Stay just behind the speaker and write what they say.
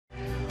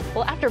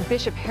Well, after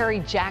Bishop Harry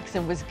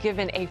Jackson was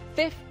given a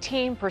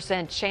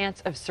 15%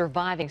 chance of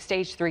surviving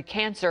stage 3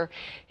 cancer,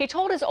 he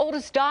told his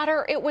oldest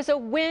daughter it was a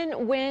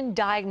win-win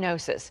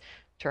diagnosis.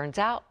 Turns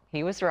out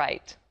he was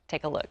right.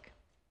 Take a look.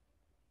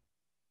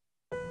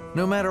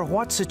 No matter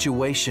what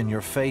situation you're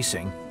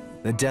facing,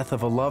 the death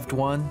of a loved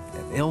one,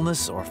 an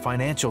illness, or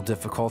financial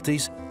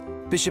difficulties,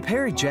 Bishop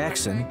Harry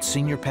Jackson,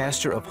 senior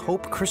pastor of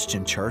Hope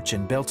Christian Church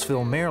in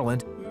Beltsville,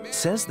 Maryland,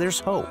 says there's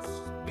hope.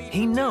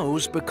 He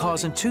knows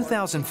because in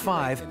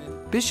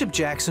 2005, Bishop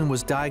Jackson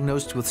was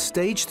diagnosed with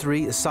stage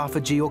 3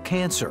 esophageal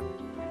cancer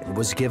and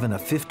was given a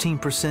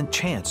 15%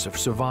 chance of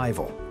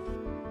survival.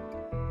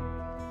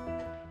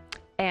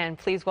 And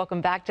please welcome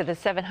back to the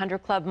 700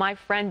 Club, my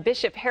friend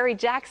Bishop Harry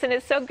Jackson.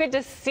 It's so good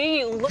to see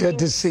you. Good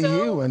to see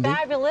you, Wendy.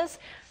 Fabulous.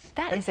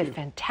 That is a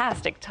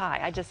fantastic tie.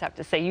 I just have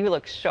to say, you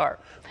look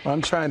sharp. Well,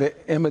 I'm trying to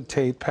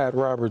imitate Pat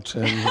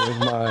Robertson with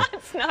my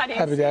It's not easy.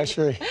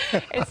 haberdashery.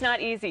 It's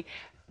not easy.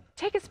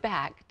 Take us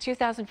back,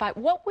 2005.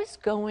 What was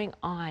going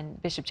on,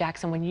 Bishop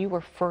Jackson, when you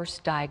were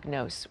first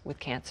diagnosed with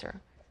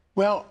cancer?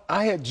 Well,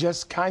 I had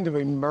just kind of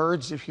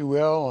emerged, if you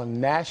will,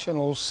 on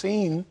national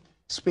scene,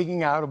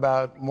 speaking out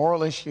about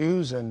moral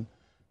issues and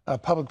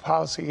public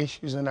policy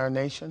issues in our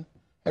nation.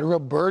 Had a real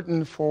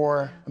burden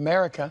for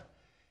America.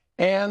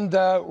 And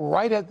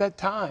right at that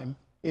time,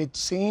 it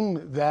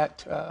seemed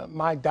that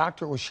my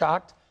doctor was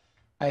shocked.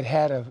 I'd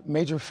had a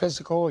major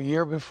physical a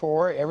year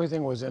before.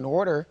 Everything was in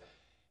order.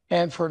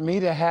 And for me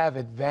to have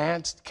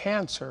advanced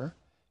cancer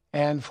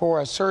and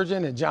for a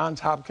surgeon at Johns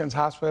Hopkins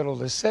Hospital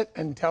to sit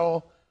and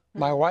tell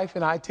my wife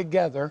and I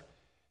together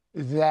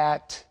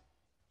that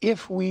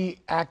if we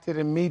acted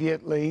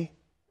immediately,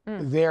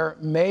 there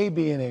may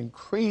be an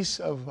increase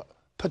of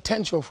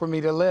potential for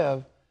me to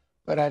live,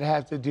 but I'd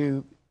have to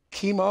do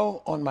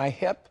chemo on my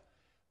hip.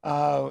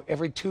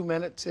 Every 2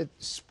 minutes,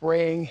 it's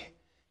spraying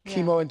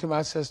chemo into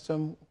my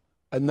system,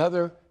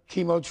 another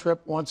chemo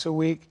trip once a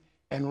week,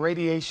 and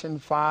radiation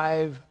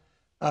 5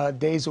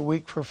 days a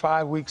week for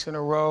 5 weeks in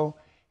a row.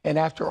 And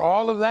after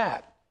all of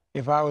that,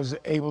 if I was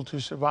able to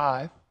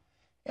survive,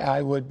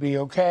 I would be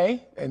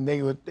okay, and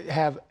they would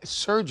have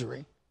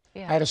surgery. I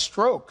had a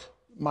stroke.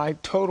 My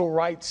total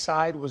right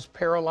side was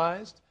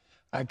paralyzed.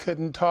 I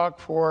couldn't talk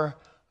for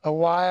a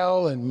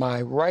while, and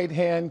my right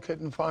hand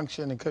couldn't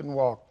function and couldn't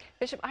walk.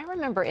 Bishop, I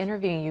remember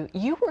interviewing you.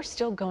 You were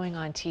still going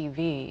on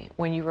TV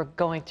when you were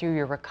going through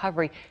your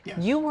recovery. Yes.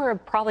 You were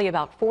probably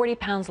about 40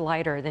 pounds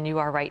lighter than you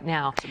are right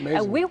now. It's amazing.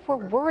 And we were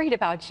worried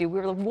about you. We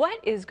were like, what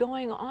is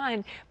going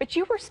on? But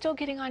you were still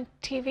getting on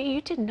TV.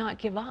 You did not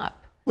give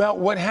up. Well,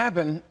 what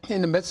happened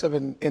in the midst of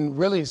it, and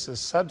really it's the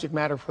subject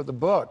matter for the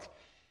book,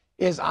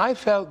 is I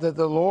felt that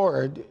the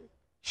Lord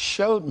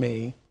showed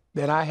me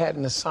that I had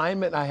an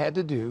assignment I had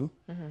to do,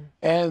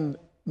 and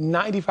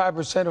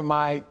 95% of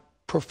my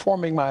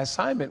performing my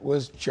assignment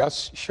was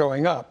just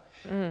showing up.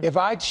 If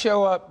I'd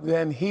show up,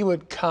 then he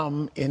would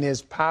come in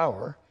his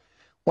power.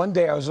 One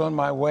day I was on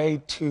my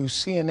way to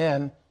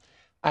CNN.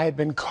 I had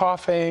been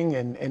coughing,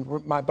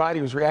 and my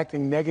body was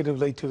reacting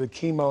negatively to the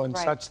chemo and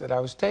such that I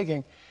was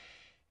taking.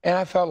 And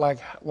I felt like,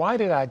 why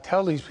did I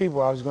tell these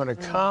people I was going to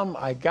come?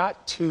 I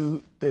got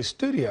to the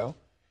studio,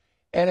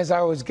 and as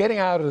I was getting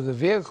out of the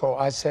vehicle,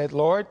 I said,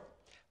 Lord,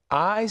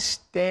 I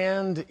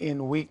stand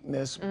in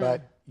weakness,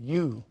 but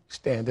you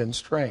stand in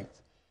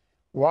strength.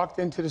 Walked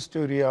into the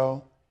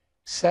studio,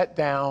 sat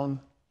down,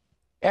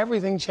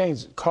 everything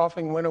changed.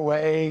 Coughing went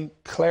away,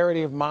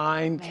 clarity of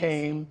mind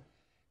came.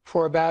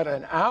 For about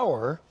an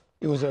hour,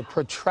 it was a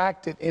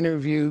protracted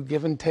interview,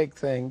 give and take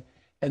thing,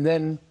 and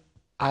then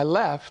I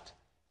left.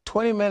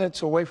 20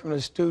 minutes away from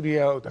the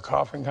studio, the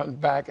coughing comes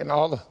back and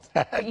all of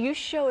that. But you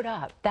showed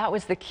up. That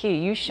was the key.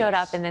 You showed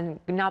up, and then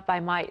not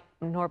by might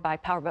nor by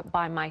power, but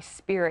by my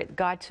spirit,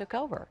 God took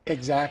over.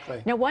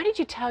 Exactly. Now, why did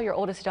you tell your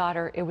oldest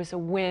daughter it was a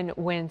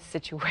win-win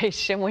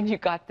situation when you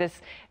got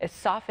this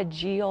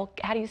esophageal,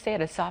 how do you say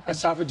it,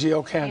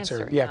 esophageal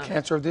cancer. Yeah,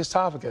 cancer of the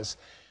esophagus.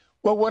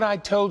 Well, what I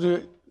told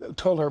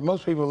her,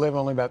 most people live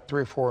only about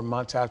 3 or 4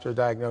 months after a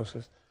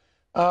diagnosis.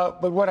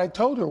 But what I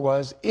told her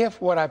was, if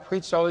what I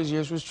preached all these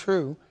years was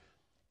true,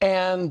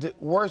 and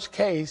worst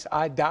case,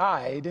 I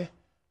died,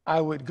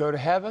 I would go to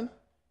heaven,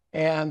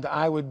 and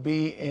I would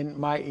be in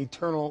my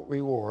eternal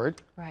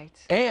reward. Right.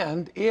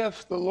 And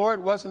if the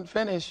Lord wasn't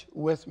finished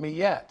with me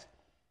yet,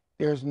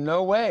 there's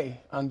no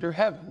way under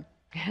heaven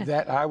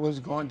that I was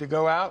going to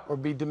go out or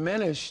be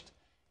diminished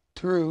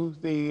through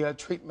the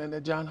treatment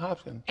at Johns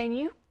Hopkins. And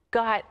you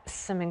got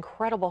some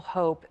incredible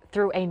hope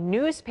through a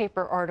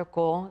newspaper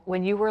article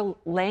when you were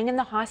laying in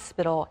the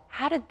hospital.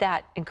 How did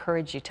that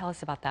encourage you? Tell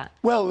us about that.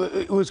 Well,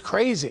 it was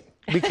crazy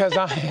because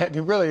it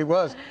really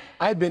was.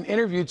 I had been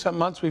interviewed some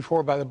months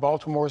before by the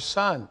Baltimore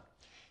Sun.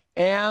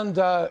 And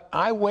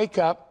I wake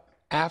up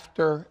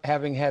after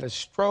having had a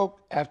stroke,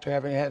 after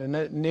having had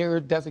a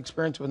near-death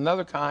experience of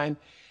another kind,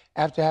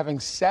 after having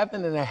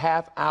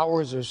 7.5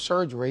 hours of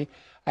surgery.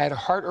 I had a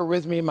heart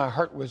arrhythmia. My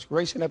heart was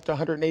racing up to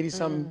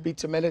 180-some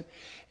beats a minute,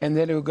 and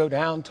then it would go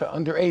down to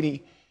under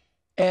 80.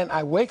 And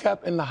I wake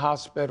up in the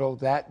hospital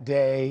that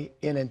day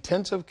in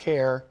intensive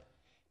care,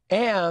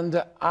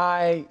 and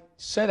I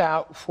sent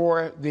out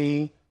for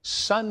the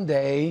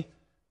Sunday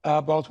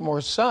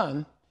Baltimore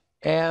Sun,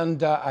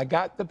 and I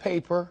got the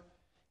paper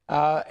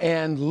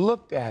and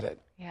looked at it.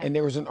 Yeah. And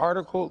there was an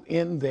article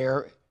in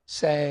there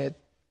said,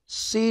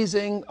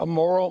 "Seizing a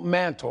Moral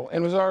Mantle,"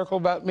 and it was an article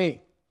about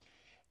me.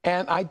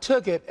 And I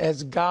took it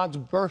as God's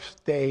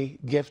birthday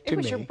gift to me. It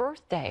was your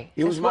birthday.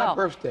 It was as my well.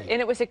 birthday.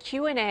 And it was a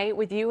Q&A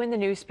with you in the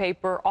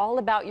newspaper, all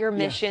about your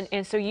mission. Yes.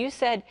 And so you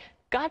said,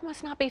 God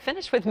must not be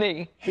finished with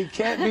me. He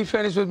can't be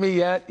finished with me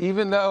yet,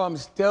 even though I'm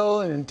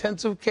still in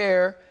intensive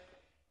care.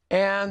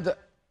 And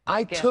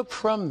I took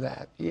from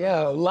that,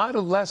 a lot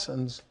of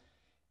lessons.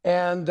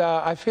 And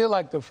I feel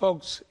like the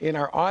folks in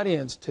our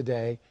audience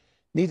today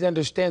need to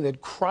understand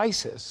that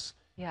crisis,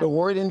 the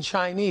word in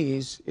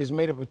Chinese, is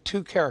made up of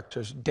two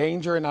characters,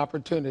 danger and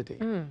opportunity.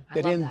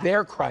 That in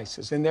their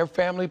crisis, in their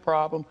family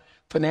problem,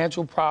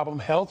 financial problem,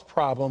 health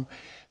problem,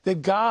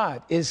 that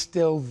God is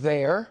still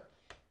there,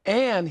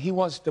 and he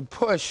wants to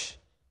push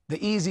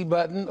the easy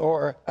button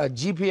or a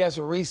GPS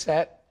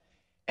reset,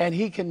 and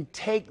he can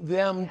take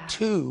them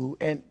to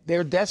and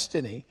their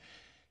destiny.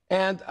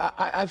 And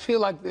I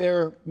feel like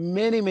there are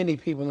many, many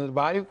people in the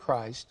body of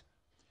Christ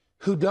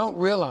who don't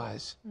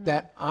realize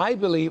that I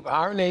believe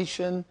our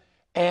nation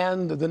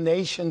and the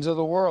nations of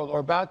the world are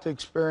about to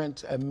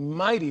experience a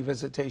mighty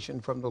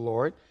visitation from the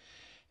Lord.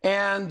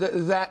 And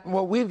that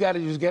what we've got to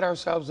do is get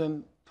ourselves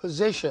in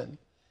position.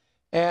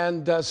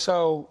 And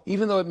so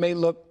even though it may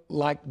look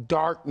like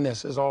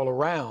darkness is all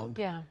around,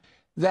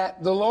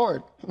 that the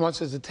Lord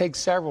wants us to take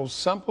several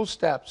simple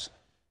steps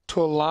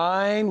to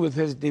align with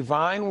his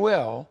divine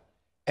will,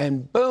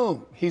 and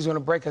boom, he's going to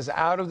break us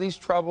out of these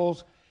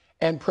troubles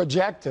and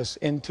project us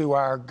into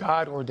our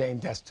God-ordained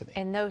destiny.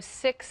 And those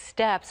 6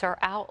 steps are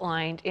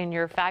outlined in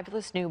your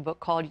fabulous new book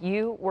called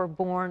You Were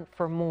Born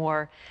for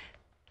More.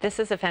 This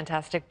is a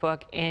fantastic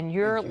book, and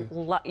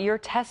your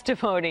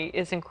testimony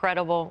is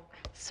incredible.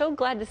 So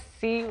glad to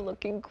see you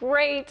looking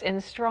great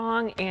and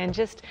strong, and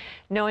just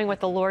knowing what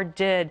the Lord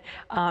did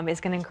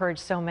is going to encourage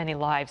so many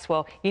lives.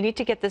 Well, you need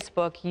to get this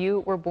book,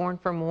 You Were Born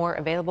for More,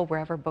 available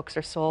wherever books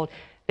are sold.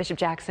 Bishop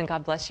Jackson,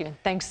 God bless you, and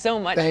thanks so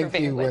much for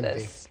being with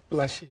us.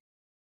 Bless you.